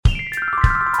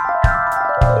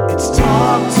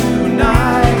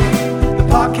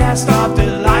podcast of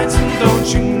delights, and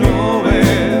don't you know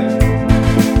it?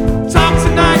 Talk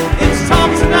tonight, it's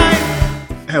talk tonight.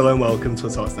 Hello and welcome to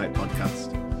the Talk Tonight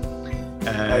podcast.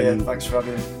 Thanks for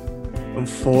having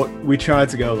me. We tried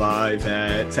to go live,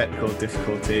 technical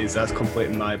difficulties, that's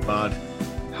completely my bad.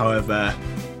 However,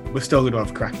 we're still going to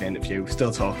have a cracking interview, we're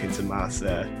still talking to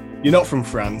Marseille. You're not from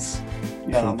France,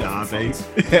 you're from Derby.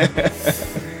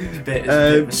 It's a bit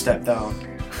of a step down.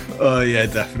 Oh yeah,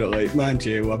 definitely. Mind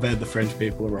you, I've heard the French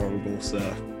people are horrible, so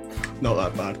not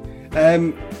that bad.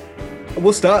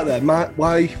 We'll start there.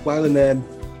 Why the name?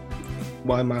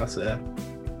 Why Marseille?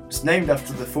 It's named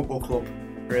after the football club,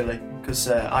 really, because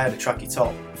I had a tracky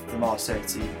top for the Marseille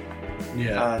team.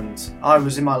 Yeah. And I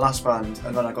was in my last band,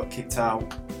 and then I got kicked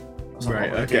out. I was like,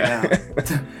 right, what am I gonna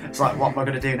do now? It's like, what am I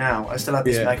going to do now? I still had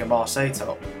this mega Marseille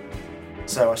top.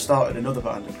 So I started another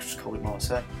band and just called it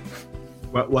Marseille.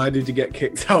 Why did you get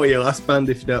kicked out of your last band,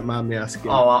 if you don't mind me asking?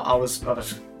 Oh, I was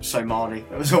so mardy.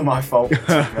 It was all my fault.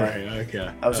 Right,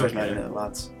 okay. I was always made it, the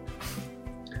lads.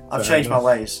 I've changed my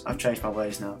ways. I've changed my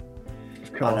ways now.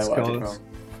 Of course, I know what I did wrong.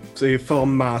 So you're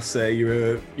from Marseille,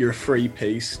 you're a free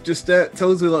piece. Just tell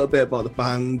us a little bit about the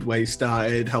band, where you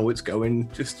started, how it's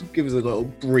going. Just give us a little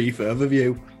brief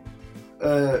overview.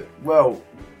 Well,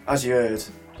 as you heard,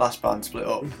 last band split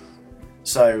up.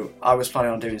 So I was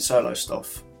planning on doing solo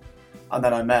stuff. And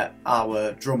then I met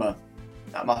our drummer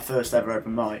at my first ever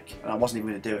open mic, and I wasn't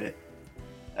even going to do it.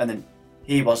 And then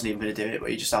he wasn't even going to do it, but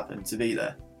he just happened to be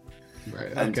there.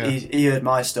 Right, and okay. he heard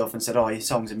my stuff and said, "Oh, your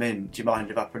songs are mint. Do you mind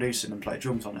if I produce them and play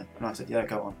drums on it?" And I said, "Yeah,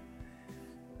 go on."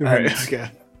 Right, And okay.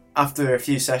 after a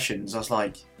few sessions, I was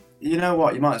like, "You know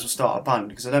what? You might as well start a band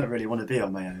because I don't really want to be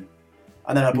on my own."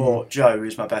 And then I brought Joe,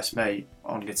 who's my best mate,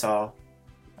 on guitar,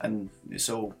 and it's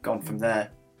all gone from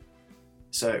there.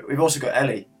 So we've also got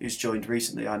Ellie, who's joined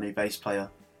recently, our new bass player.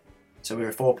 So we're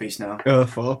a four-piece now. Oh,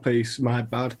 four-piece, my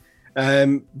bad.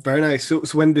 Very nice. So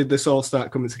when did this all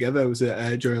start coming together? Was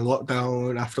it during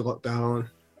lockdown, after lockdown?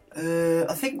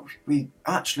 I think we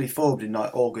actually formed in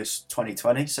like August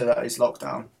 2020, so that is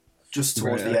lockdown, just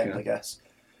towards the end, I guess.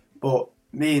 But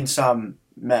me and Sam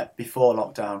met before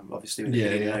lockdown, obviously, with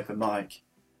the open mic,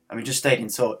 and we just stayed in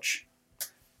touch.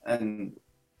 And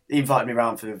he invited me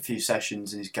around for a few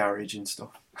sessions in his garage and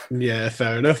stuff. Yeah,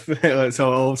 fair enough. That's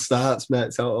how it all starts, mate.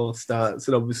 That's how it all starts.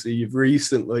 And obviously, you've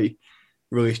recently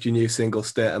released your new single,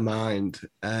 State of Mind.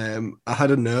 I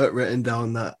had a note written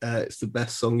down that it's the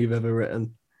best song you've ever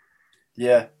written.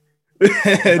 Yeah.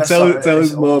 Tell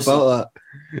us more about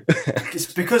that.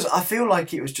 It's because I feel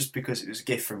like it was just because it was a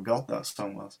gift from God, that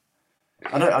song was.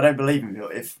 I don't believe him,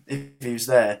 but if he was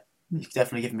there, he could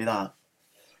definitely give me that.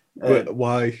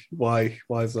 Why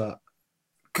is that?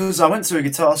 Because I went to a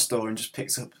guitar store and just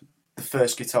picked up the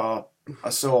first guitar I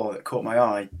saw that caught my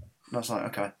eye, and I was like,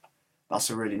 okay, that's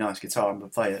a really nice guitar, I'm going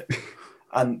to play it.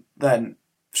 And then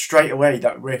straight away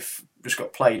that riff just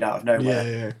got played out of nowhere.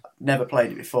 Yeah. Never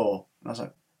played it before. And I was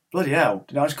like, bloody hell,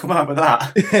 did I just come out with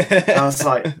that? And I was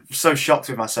like, so shocked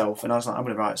with myself, and I was like, I'm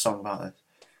going to write a song about this.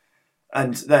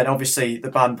 And then obviously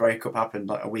the band breakup happened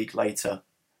like a week later.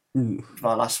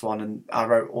 My last one, and I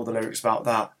wrote all the lyrics about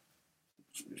that.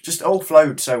 Just all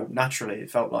flowed so naturally,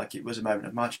 it felt like it was a moment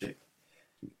of magic.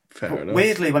 Fair enough.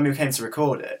 Weirdly, when we came to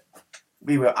record it,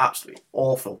 we were absolutely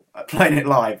awful at playing it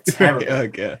live, terrible.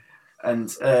 Okay. And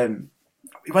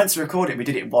we went to record it, we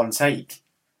did it in one take,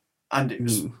 and it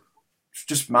was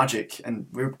just magic, and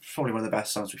we were probably one of the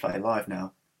best songs we play live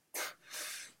now.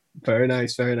 Very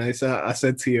nice, very nice. I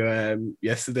said to you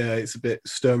yesterday, it's a bit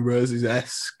Stone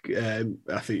Roses-esque.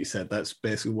 I think you said that's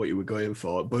basically what you were going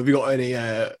for. But have you got any,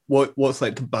 what's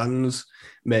like the band's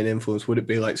main influence? Would it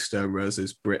be like Stone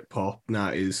Roses, Britpop,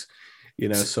 90s,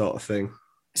 sort of thing?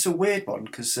 It's a weird one,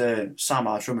 because Sam,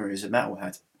 our drummer, is a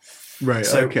metalhead. Right,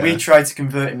 so okay. We tried to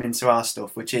convert him into our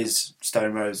stuff, which is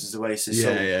Stone Roses, Oasis,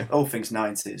 all things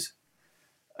 90s.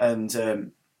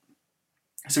 And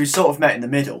so we sort of met in the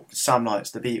middle. Sam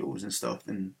likes the Beatles and stuff,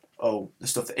 and the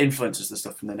stuff that influences the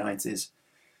stuff from the 90s.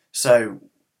 So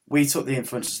we took the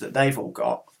influences that they've all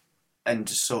got and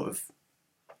just sort of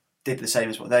did the same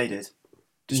as what they did.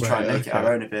 Just try and make it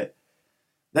our own a bit.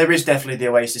 There is definitely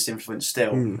the Oasis influence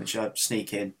still, which I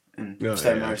sneak in, and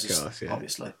Stone Roses,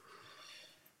 obviously.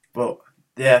 But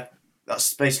yeah,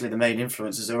 that's basically the main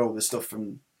influences are all the stuff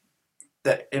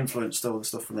that influenced all the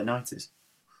stuff from the 90s.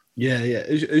 Yeah.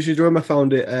 As your drummer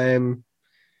found it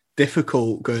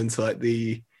difficult going to like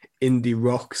the indie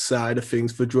rock side of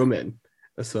things for drumming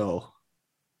at all?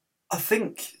 I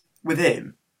think with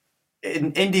him,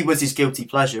 indie was his guilty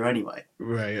pleasure anyway.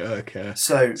 Right. Okay.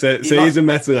 So he's a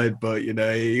metalhead, but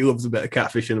he loves a bit of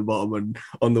catfish in the bottom and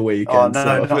on the weekend. Oh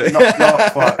no,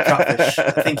 not quite catfish.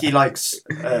 I think he likes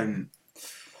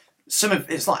some of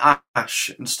it's like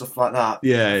Ash and stuff like that.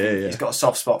 Yeah. He's got a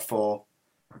soft spot for.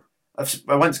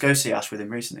 I went to go see Ash with him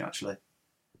recently, actually,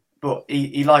 but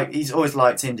he's always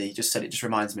liked indie. He just said it just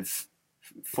reminds him of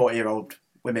 40-year-old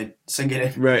women singing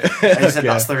it. Right. And he said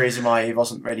that's the reason why he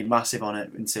wasn't really massive on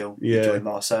it until he joined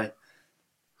Marseille.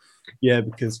 Yeah,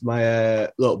 because my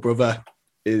little brother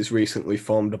is recently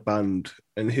formed a band,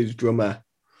 and his drummer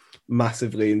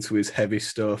massively into his heavy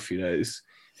stuff. His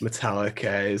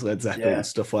Metallica, his Led Zeppelin, and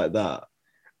stuff like that.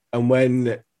 And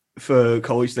when for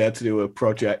college they had to do a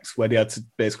project where they had to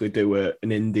basically do an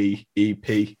indie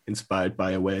EP inspired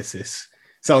by Oasis.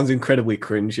 Sounds incredibly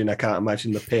cringe, and I can't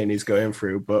imagine the pain he's going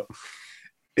through, but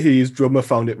his drummer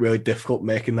found it really difficult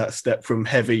making that step from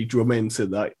heavy drumming to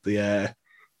like the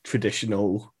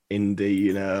traditional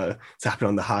indie, tapping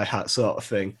on the hi-hat sort of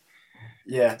thing.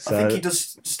 Yeah, so, I think he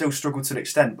does still struggle to an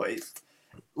extent, but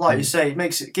like you say,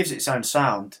 it gives it its own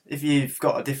sound. If you've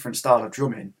got a different style of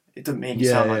drumming, it doesn't mean you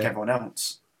sound like everyone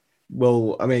else.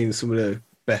 Well, I mean, some of the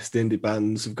best indie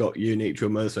bands have got unique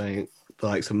drummers. I think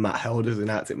like some Matt Helders and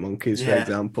Arctic Monkeys, for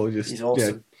example, he's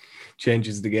awesome.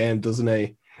 Changes the game, doesn't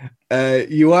he?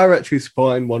 You are actually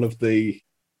supporting one of the,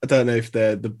 I don't know if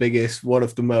they're the biggest, one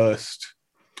of the most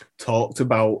talked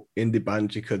about indie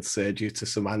bands, you could say, due to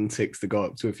some antics that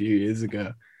got up to a few years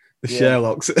ago. The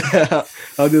Sherlocks.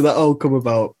 How did that all come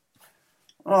about?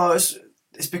 Oh, it's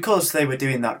because they were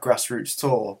doing that grassroots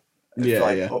tour.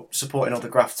 Supporting all the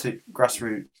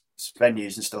grassroots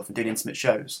venues and stuff and doing intimate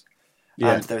shows.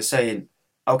 Yeah. And they were saying,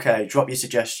 okay, drop your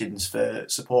suggestions for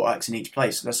support acts in each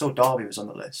place. And I saw Derby was on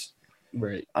the list.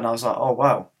 Right. And I was like, oh,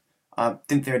 wow. I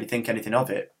didn't really think anything of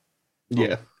it.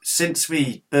 But since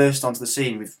we burst onto the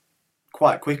scene with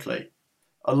quite quickly,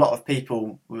 a lot of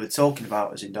people were talking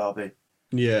about us in Derby.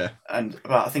 Yeah. And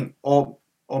I think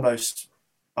almost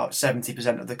about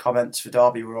 70% of the comments for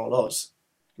Derby were all us.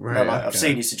 Right. I've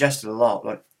seen you suggested a lot.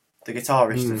 Like the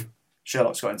guitarist of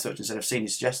Sherlock's got in touch and said, I've seen you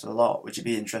suggested a lot. Would you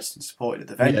be interested in supporting at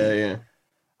the venue? Yeah.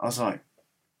 I was like,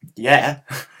 yeah.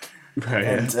 Right,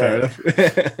 and, fair enough.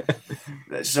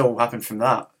 It's all happened from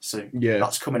that. So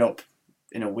that's coming up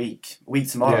in a week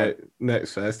tomorrow. Yeah,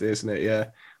 next Thursday, isn't it?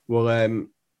 Yeah. Well,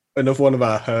 another one of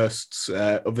our hosts,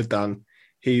 other Dan,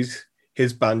 his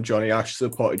band Johnny Ash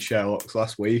supported Sherlock's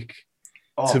last week.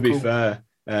 To be fair,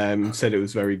 said it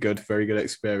was very good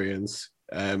experience.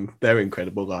 They're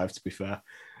incredible live, to be fair.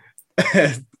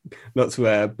 Not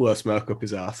to blow smoke up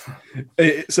his ass.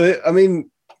 So, I mean,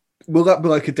 will that be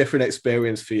like a different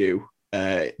experience for you,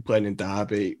 playing in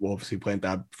Derby? Well, obviously playing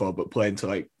Derby before, but playing to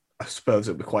I suppose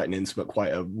it'd be quite an intimate,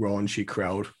 quite a raunchy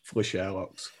crowd full of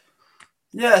Sherlocks.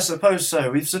 Yeah, I suppose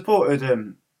so. We've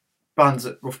supported bands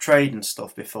at Rough Trade and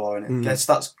stuff before, and I guess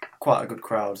that's quite a good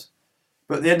crowd.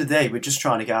 But at the end of the day, we're just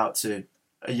trying to get out to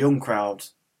a young crowd.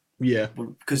 Yeah.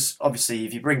 Because obviously,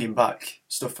 if you're bringing back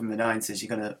stuff from the 90s, you're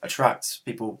going to attract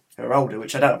people who are older,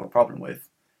 which I don't have a problem with.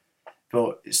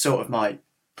 But it sort of might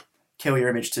kill your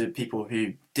image to people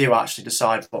who do actually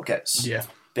decide what gets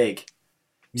big.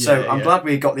 So I'm glad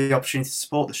we got the opportunity to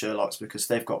support the Sherlocks because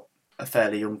they've got a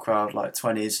fairly young crowd, like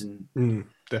 20s and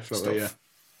definitely, stuff.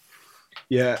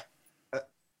 Yeah.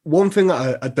 One thing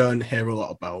that I don't hear a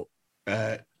lot about,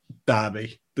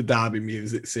 Derby, the Derby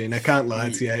music scene. I can't lie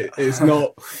to you. It's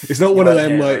not one of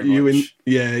them like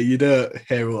you don't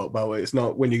hear a lot about it. It's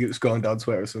not when you just going down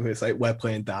Twitter or something. It's like we're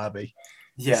playing Derby.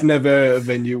 Yeah. It's never a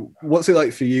venue. What's it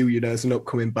like for you? As an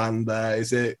upcoming band there,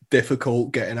 is it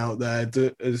difficult getting out there?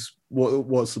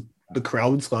 What's the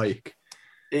crowds like?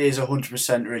 It is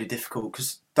 100% really difficult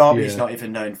because Derby is not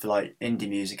even known for like indie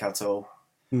music at all.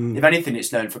 If anything,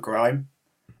 it's known for grime,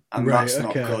 and that's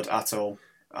not good at all.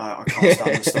 I can't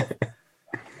stand the stuff.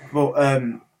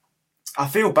 But I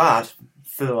feel bad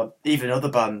for even other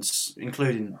bands,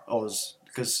 including us,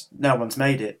 because no one's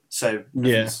made it. So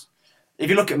if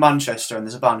you look at Manchester and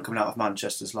there's a band coming out of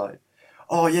Manchester, it's like,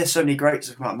 oh yeah, so many greats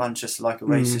have come out of Manchester, like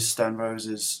Oasis, Stone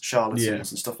Roses,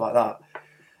 Charlatans and stuff like that.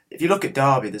 If you look at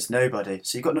Derby, there's nobody,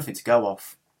 so you've got nothing to go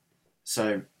off.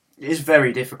 So it is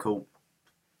very difficult.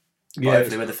 Yeah,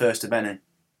 hopefully we're the first of many.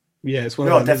 Yeah, it's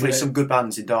there are definitely some good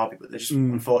bands in Derby, but they just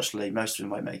unfortunately most of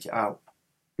them won't make it out.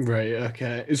 Right.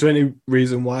 Okay. Is there any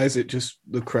reason why? Is it just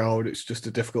the crowd? It's just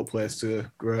a difficult place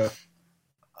to grow.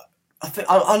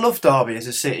 I love Derby as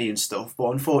a city and stuff,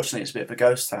 but unfortunately it's a bit of a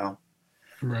ghost town.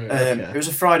 Right. Okay. It was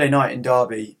a Friday night in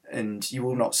Derby, and you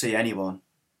will not see anyone.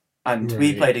 And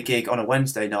we played a gig on a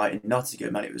Wednesday night in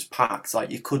Nottingham, and it was packed.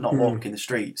 Like you could not walk in the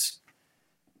streets.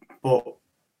 But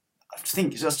I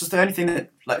think that's just the only thing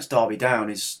that lets Derby down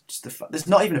is just the fact there's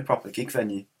not even a proper gig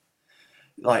venue.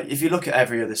 Like, if you look at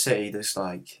every other city, there's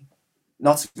like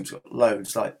Nottingham's got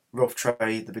loads, like Rough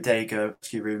Trade, the Bodega,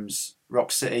 Rescue Rooms,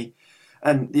 Rock City,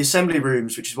 and the Assembly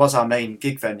Rooms, which was our main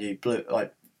gig venue,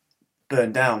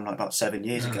 burned down like about 7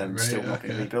 years ago and still not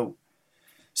been rebuilt.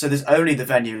 So there's only the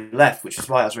venue left, which is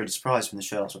why I was really surprised when the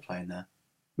Shirts were playing there.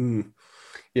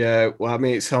 Yeah, well, I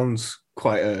mean, it sounds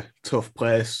quite a tough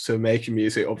place to make your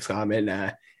music. Obviously, I'm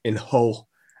in Hull,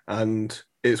 and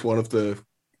it's one of the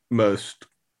most,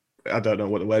 I don't know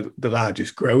what the word, the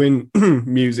largest growing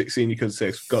music scene you could say.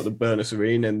 It's got the Burness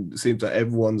Arena, and it seems like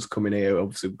everyone's coming here.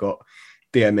 Obviously, we've got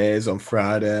DMAs on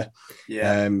Friday,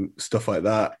 stuff like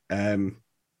that.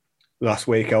 Last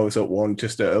week I was at one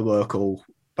just at a local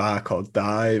bar called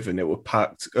Dive, and it was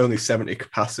packed, only 70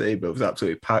 capacity, but it was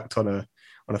absolutely packed on a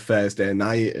Thursday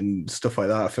night and stuff like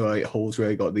that. I feel like Hull's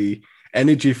really got the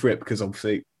energy for it, because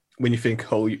obviously when you think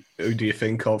Hull, who do you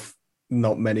think of?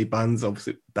 Not many bands.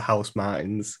 Obviously the House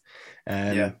Martins,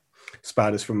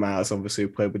 Spiders from Mars, obviously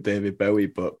played with David Bowie,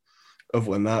 but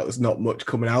other than that, there's not much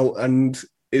coming out, and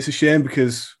it's a shame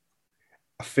because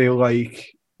I feel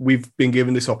like we've been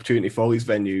given this opportunity for all these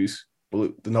venues,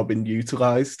 but they're not being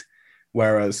utilised.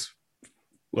 Whereas,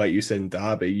 like you said in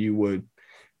Derby, you would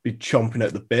be chomping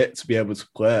at the bit to be able to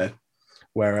play,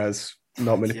 whereas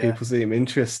not many people seem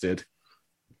interested.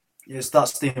 Yes,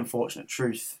 that's the unfortunate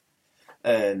truth.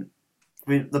 The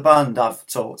band I've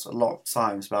talked a lot of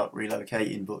times about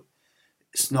relocating, but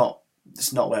it's not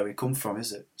where we come from,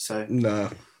 is it? So no.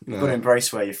 You've got to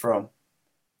embrace where you're from.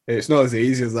 It's not as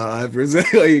easy as that either, is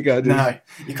it? Like, you can't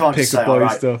you can't pick just say, all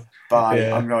right, stuff.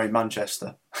 Bye, I'm going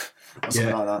Manchester. Or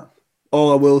something like that.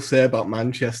 All I will say about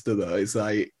Manchester, though, is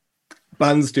like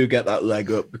bands do get that leg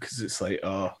up because it's like,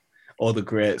 all the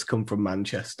greats come from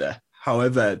Manchester.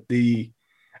 However,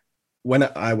 when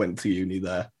I went to uni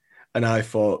there, and I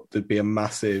thought there'd be a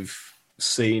massive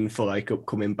scene for like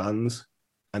upcoming bands,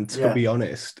 and to be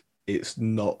honest, it's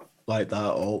not like that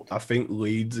at all. I think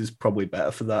Leeds is probably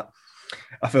better for that.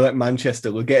 I feel like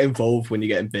Manchester will get involved when you're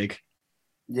getting big.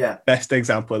 Yeah. Best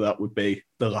example of that would be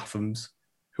the Lathams,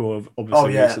 who have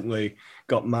obviously recently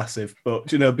got massive. But,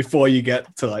 before you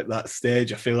get to like that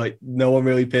stage, I feel like no one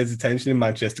really pays attention in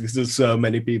Manchester because there's so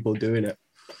many people doing it.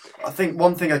 I think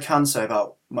one thing I can say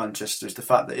about Manchester is the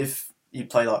fact that if you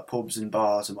play like pubs and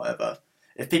bars and whatever,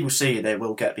 if people see you, they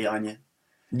will get behind you.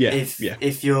 Yeah.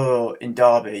 If you're in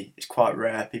Derby, it's quite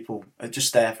rare. People are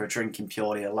just there for a drink and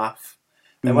purely a laugh.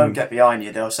 They won't get behind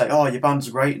you. They'll say, "Oh, your band's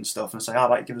great" and stuff, and I say, "Oh,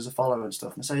 like, give us a follow and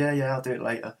stuff." And I say, "Yeah, I'll do it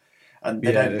later." And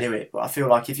they don't do it. But I feel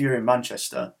like if you're in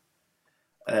Manchester,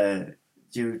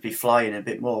 you would be flying a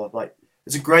bit more. Like,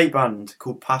 there's a great band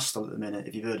called Pastel at the minute.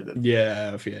 If you've heard of it,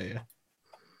 yeah.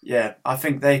 Yeah, I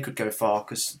think they could go far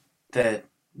because they're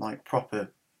like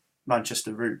proper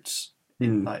Manchester roots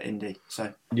in like indie.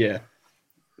 So yeah,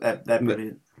 they're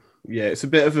brilliant. Yeah, it's a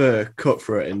bit of a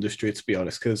cutthroat industry, to be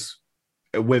honest, because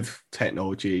with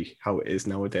technology how it is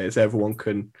nowadays, everyone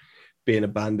can be in a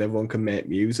band, everyone can make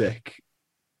music.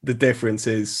 The difference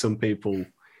is some people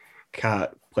can't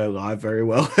play live very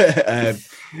well.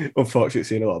 Unfortunately,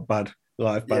 seen a lot of bad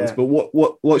live bands. But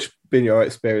what's been your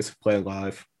experience of playing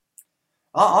live?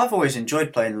 I've always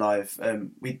enjoyed playing live.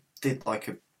 We did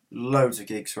like loads of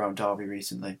gigs around Derby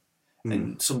recently,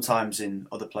 and sometimes in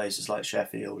other places like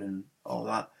Sheffield and all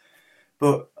that.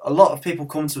 But a lot of people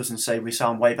come to us and say we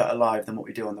sound way better live than what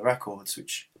we do on the records,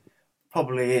 which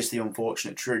probably is the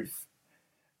unfortunate truth.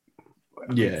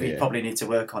 We probably need to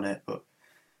work on it. But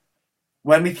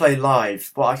when we play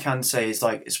live, what I can say is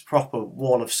like it's a proper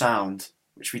wall of sound,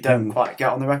 which we don't quite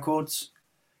get on the records.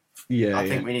 I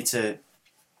think we need to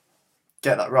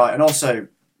get that right. And also,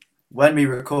 when we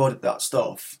recorded that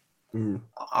stuff,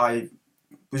 I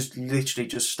was literally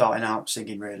just starting out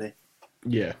singing, really.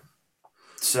 Yeah.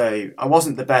 So I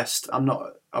wasn't the best.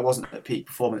 I wasn't at peak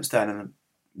performance then, and I'm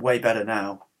way better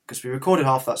now because we recorded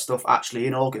half that stuff actually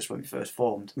in August when we first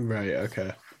formed. Right.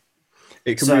 Okay.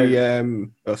 It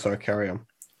can be. Sorry. Carry on.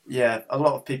 Yeah, a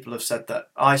lot of people have said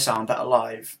that I sound better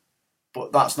live,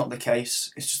 but that's not the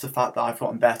case. It's just the fact that I've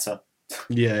gotten better.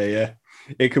 Yeah.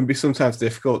 It can be sometimes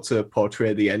difficult to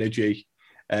portray the energy,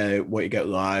 what you get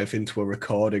live into a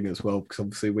recording as well, because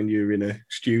obviously when you're in a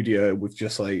studio with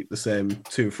just like the same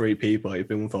 2-3 people you've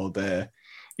been with all day,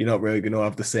 you're not really going to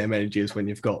have the same energy as when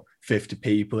you've got 50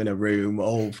 people in a room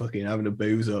all fucking having a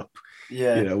booze up.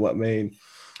 Yeah. You know what I mean?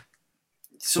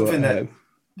 Something that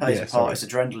plays a part is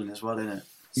adrenaline as well, isn't it?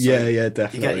 So yeah,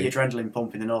 definitely. You get your adrenaline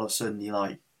pumping and all of a sudden you're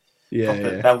like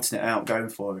belting it out, going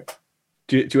for it.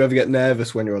 Do you ever get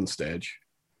nervous when you're on stage?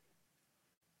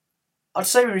 I'd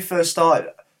say when we first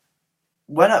started,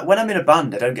 when I'm in a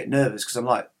band, I don't get nervous because I'm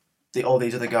like all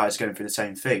these other guys going through the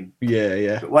same thing. Yeah,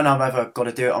 yeah. But when I've ever got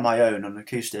to do it on my own on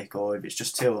acoustic, or if it's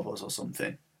just two of us or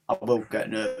something, I will get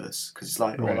nervous because it's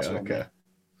like, oh, that's okay. Are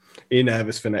you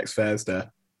nervous for next Thursday?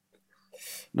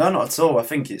 No, not at all. I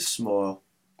think it's more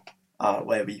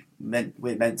where we're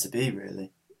meant to be,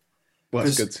 really. Well,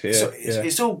 that's good to hear.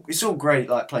 So it's all great,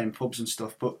 like playing pubs and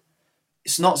stuff, but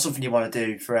it's not something you want to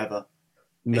do forever.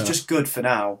 No. It's just good for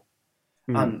now,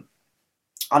 and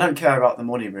I don't care about the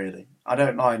money really. I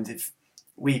don't mind if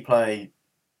we play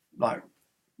like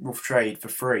Rough Trade for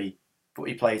free, but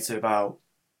we play to about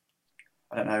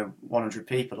 100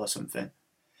 people or something.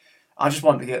 I just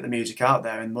want to get the music out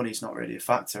there, and money's not really a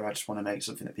factor. I just want to make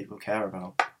something that people care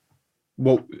about.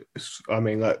 Well, I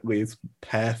mean, that leads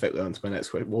perfectly on to my next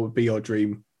question. What would be your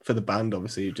dream for the band?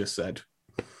 Obviously, you just said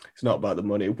it's not about the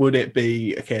money. Would it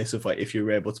be a case of like if you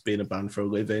were able to be in a band for a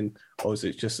living, or is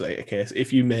it just like a case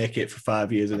if you make it for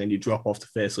 5 years and then you drop off the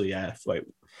face of the earth? Like,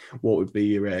 what would be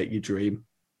your dream?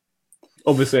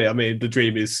 Obviously, I mean, the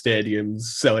dream is stadiums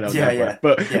selling out.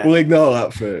 But we'll ignore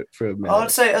that for a minute.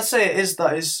 I'd say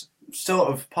that is sort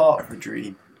of part of the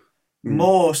dream.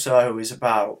 More so is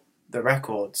about the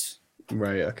records.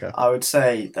 Right, okay. I would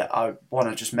say that I want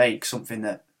to just make something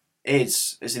that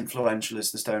is as influential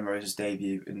as the Stone Roses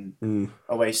debut and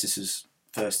Oasis's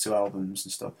first 2 albums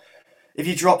and stuff. If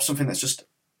you drop something that's just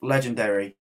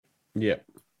legendary,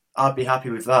 I'd be happy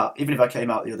with that, even if I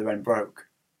came out the other end broke.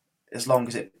 As long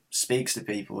as it speaks to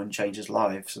people and changes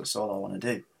lives, that's all I want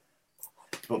to do.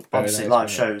 But obviously live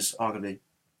shows are going to be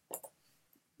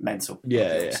mental.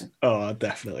 Yeah. Oh,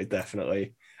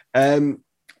 definitely.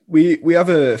 We have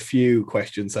a few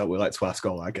questions that we like to ask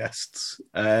all our guests.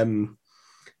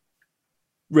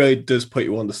 Really does put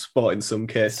you on the spot in some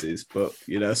cases, but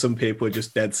some people are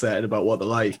just dead certain about what they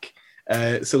like.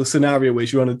 So the scenario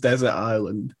is you're on a desert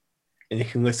island and you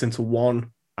can listen to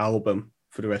one album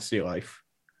for the rest of your life.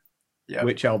 Yeah.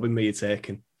 Which album are you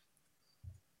taking?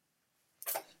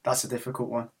 That's a difficult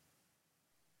one.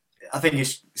 I think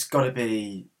it's got to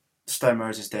be Stone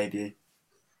Roses' debut.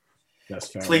 That's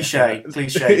fair. Cliche, but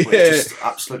it's just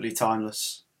absolutely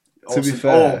timeless. Awesome. To be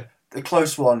fair, the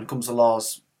close one comes to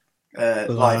Lars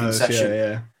live in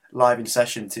session. Live in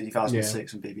session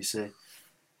 2006 on BBC.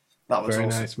 That was very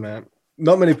awesome. Nice, man.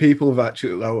 Not many people have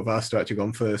asked to actually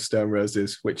gone for Stone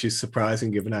Roses, which is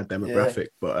surprising given our demographic.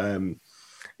 But I mean,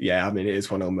 it is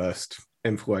one of the most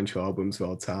influential albums of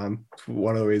all time.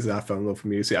 One of the reasons I fell in love with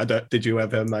music. Did you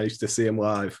ever manage to see him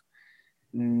live?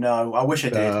 No, I wish I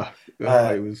did.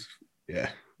 It was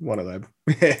one of them.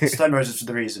 Stone Roses was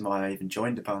the reason why I even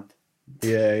joined the band.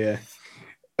 Yeah.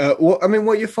 What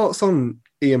are your thoughts on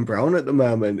Ian Brown at the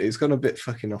moment? He's gone a bit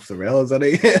fucking off the rails,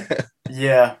 hasn't he?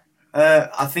 Yeah.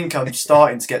 I think I'm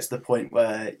starting to get to the point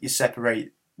where you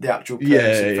separate the actual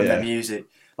person from their music,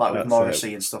 like with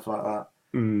Morrissey and stuff like that.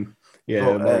 Morrissey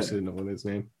is another one,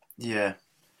 isn't he? Yeah.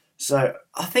 So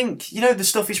I think, the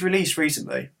stuff he's released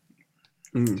recently,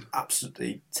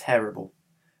 absolutely terrible.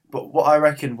 But what I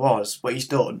reckon what he's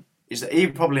done is that he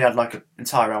probably had like an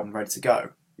entire album ready to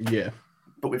go. Yeah.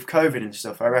 But with COVID and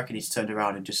stuff, I reckon he's turned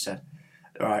around and just said,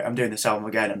 all right, I'm doing this album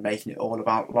again and making it all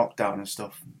about lockdown and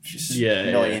stuff. Which is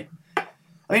annoying. Yeah.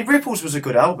 I mean, Ripples was a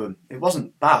good album. It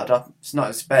wasn't bad. It's not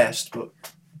its best, but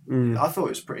I thought it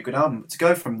was a pretty good album. But to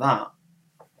go from that,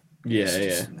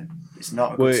 it's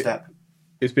not a good step.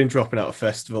 It's been dropping out of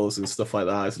festivals and stuff like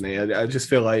that, hasn't he? I just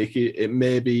feel like it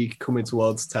may be coming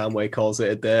towards the time where he calls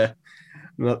it a day.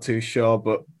 I'm not too sure,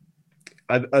 but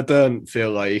I don't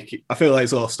feel like... I feel like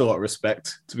it's lost a lot of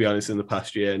respect, to be honest, in the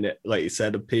past year. And like you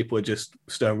said, people are just...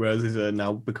 Stone Roses are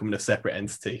now becoming a separate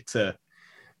entity to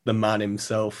the man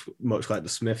himself, much like the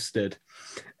Smiths did.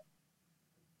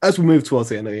 As we move towards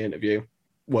the end of the interview,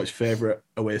 what's your favourite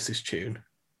Oasis tune?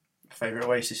 Favourite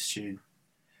Oasis tune?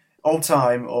 All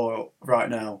time or right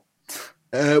now?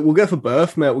 We'll go for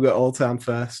both, mate. We'll go all time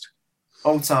first.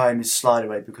 All time is Slide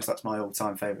Away because that's my all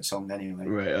time favourite song anyway.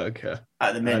 Right, okay.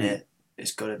 At the minute,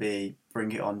 it's got to be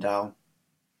Bring It On Down.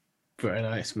 Very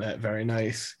nice, mate. Very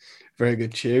nice. Very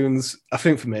good tunes. I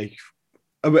think for me,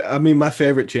 I mean, my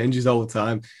favourite changes all the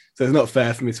time, so it's not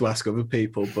fair for me to ask other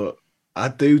people, but I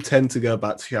do tend to go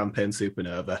back to Champagne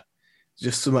Supernova.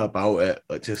 Just something about it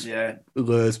that just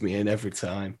lures me in every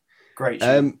time. Great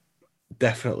tune.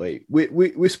 Definitely.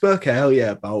 We spoke earlier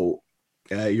about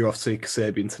you're off to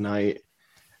Kasabian tonight.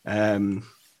 I'm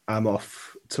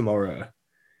off tomorrow.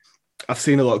 I've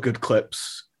seen a lot of good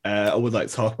clips. I would like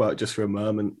to talk about it just for a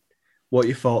moment. What are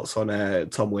your thoughts on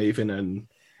Tom leaving and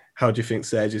how do you think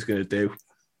Serge is going to do?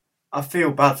 I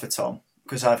feel bad for Tom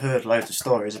because I've heard loads of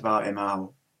stories about him,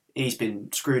 how he's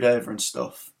been screwed over and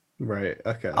stuff. Right.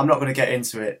 Okay. I'm not going to get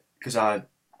into it because I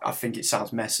think it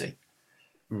sounds messy.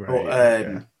 Right.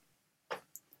 But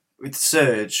with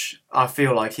Serge, I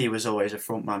feel like he was always a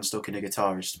front man stuck in a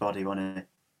guitarist's body, wasn't he?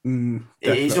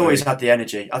 He's always had the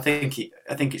energy. I think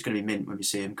it's going to be mint when we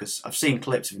see him because I've seen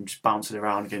clips of him just bouncing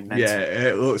around and getting mental. Yeah,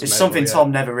 it looks. It's something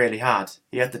Tom never really had.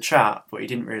 He had the chat, but he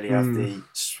didn't really have the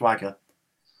swagger.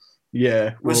 Yeah,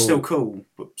 it was still cool,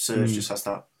 but Serge just has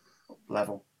that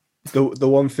level. The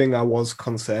one thing I was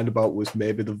concerned about was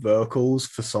maybe the vocals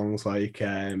for songs like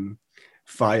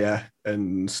Fire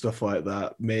and stuff like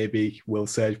that. Maybe will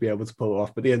Serge be able to pull it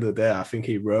off? But at the end of the day, I think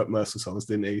he wrote most of the songs,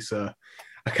 didn't he? So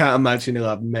I can't imagine he'll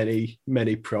have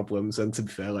many problems. And to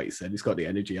be fair, like you said, he's got the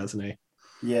energy, hasn't he?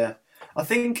 Yeah, I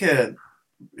think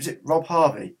is it Rob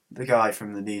Harvey, the guy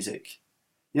from the music?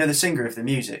 You know, the singer of the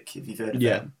music. If you've heard of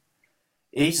him,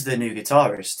 he's the new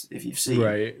guitarist. If you've seen,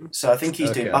 right? So I think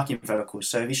he's doing backing vocals.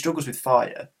 So if he struggles with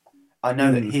Fire, I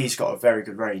know that he's got a very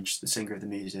good range. The singer of the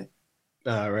music.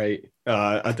 Right.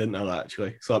 I didn't know that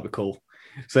actually. So that'd be cool.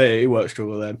 So he won't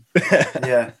struggle then.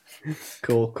 Yeah.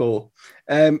 Cool.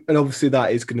 And obviously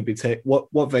that is going to be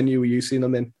what venue are you seeing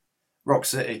them in? Rock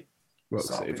City. Rock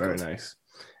City, very nice.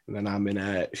 And then I'm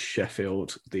in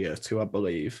Sheffield the year 2, I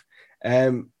believe.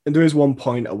 And there is one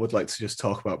point I would like to just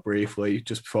talk about briefly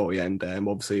just before we end.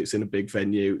 Obviously it's in a big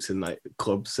venue, it's in like a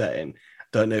club setting.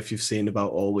 Don't know if you've seen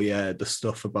about all the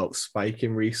stuff about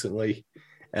spiking recently.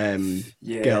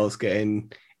 Girls getting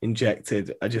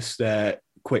injected. I just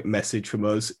quick message from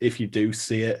us: if you do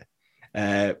see it,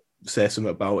 say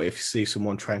something about it. If you see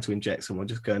someone trying to inject someone,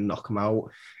 just go and knock them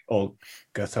out, or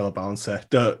go tell a bouncer.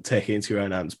 Don't take it into your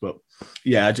own hands. But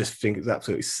yeah, I just think it's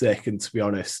absolutely sick. And to be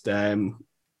honest, I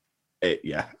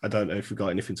don't know if we've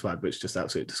got anything to add, but it's just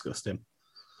absolutely disgusting.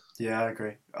 Yeah, I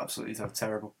agree. Absolutely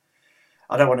terrible.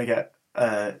 I don't want to get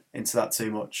into that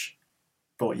too much.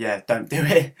 But yeah, don't do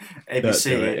it. If you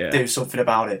see it, do something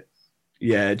about it.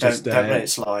 Yeah, just don't let it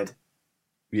slide.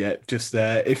 Yeah, just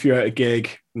if you're at a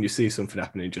gig and you see something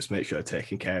happening, just make sure you're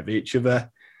taking care of each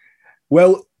other.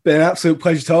 Well, been an absolute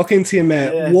pleasure talking to you,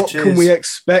 mate. Yeah, what cheers. Can we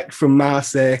expect from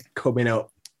Marseille coming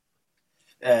up?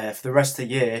 For the rest of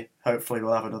the year, hopefully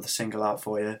we'll have another single out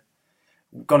for you.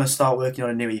 We're going to start working on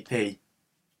a new EP.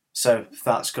 So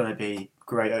that's going to be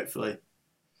great, hopefully.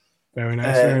 Very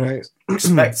nice.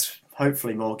 Expect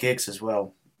hopefully more gigs as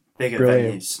well. Bigger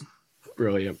venues.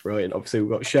 Brilliant. Obviously,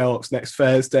 we've got Sherlock's next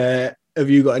Thursday. Have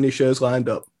you got any shows lined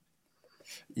up?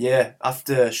 Yeah,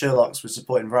 after Sherlock's, we're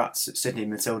supporting Rats at Sydney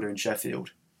Matilda in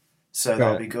Sheffield. So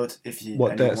that'll be good if you.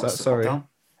 What date is that? Sorry.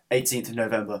 18th of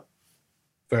November.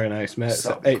 Very nice, mate.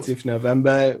 So 18th of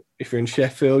November. If you're in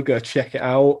Sheffield, go check it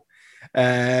out.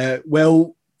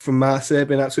 Well, from Marseille,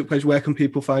 been an absolute pleasure. Where can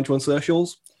people find you on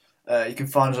socials? You can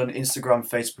find us on Instagram,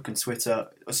 Facebook and Twitter.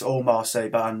 It's all Marseille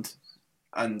Band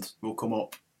and we'll come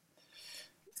up.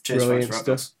 Cheers. Brilliant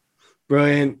stuff.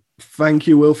 Brilliant. Thank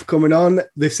you, Will, for coming on.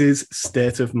 This is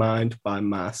State of Mind by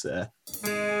Marseille.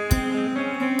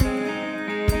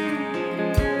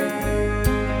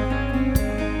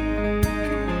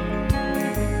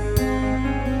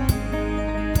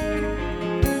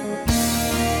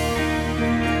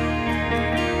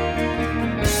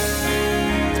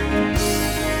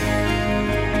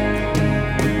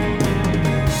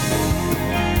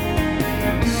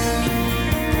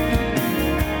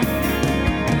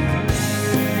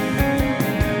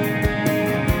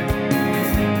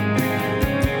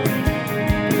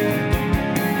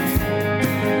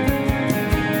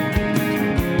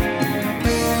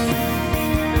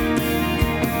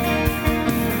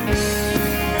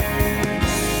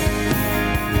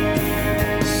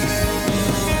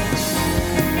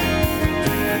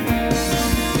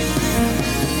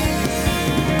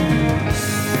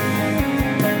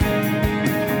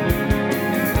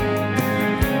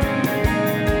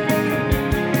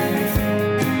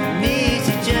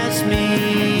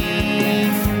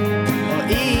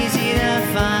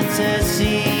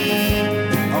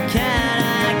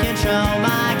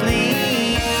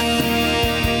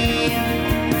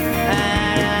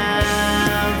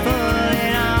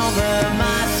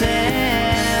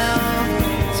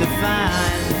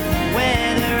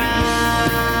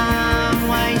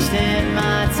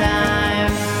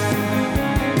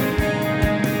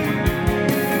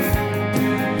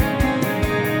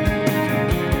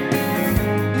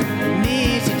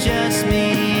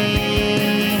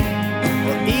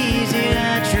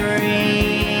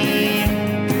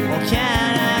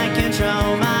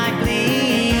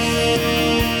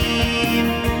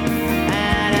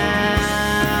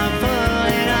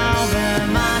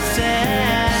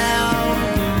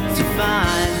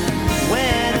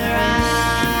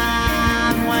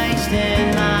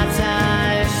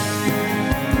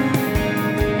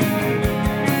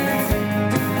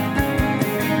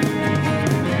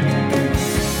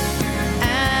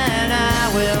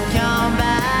 will come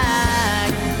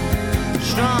back,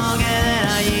 stronger than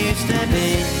I used to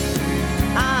be.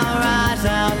 I'll rise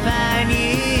up and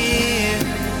you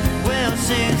will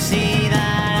soon see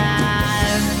that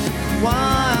I'm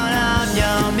one of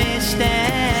your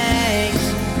mistakes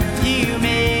you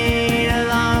made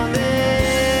along the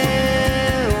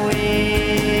way.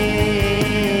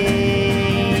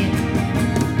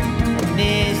 And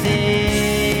is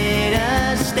it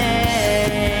a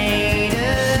state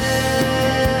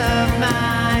of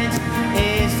mind?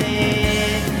 Is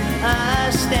it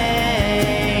a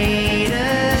state of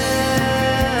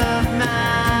mind?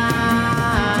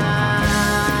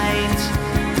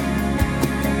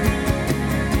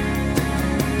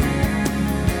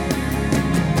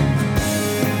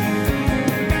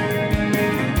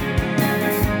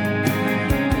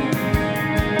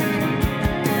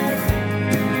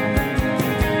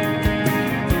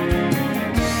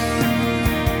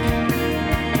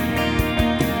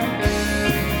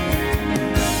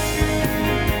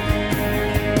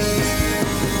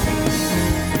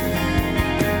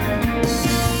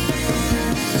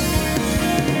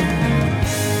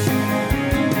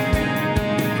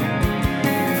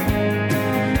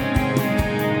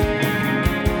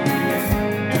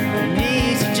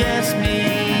 Is it just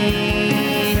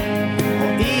me,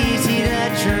 or easy to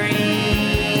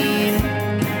dream,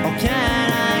 or can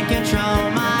I control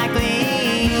my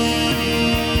gleam?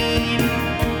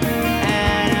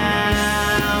 And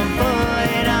I'm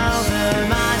pulling over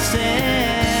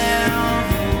myself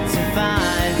to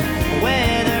find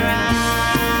whether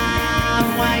I'm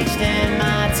wasting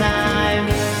my time.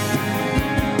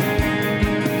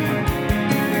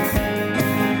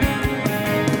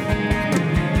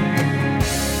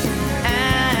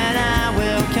 And I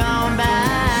will come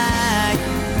back,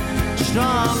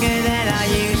 stronger than I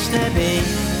used to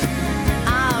be.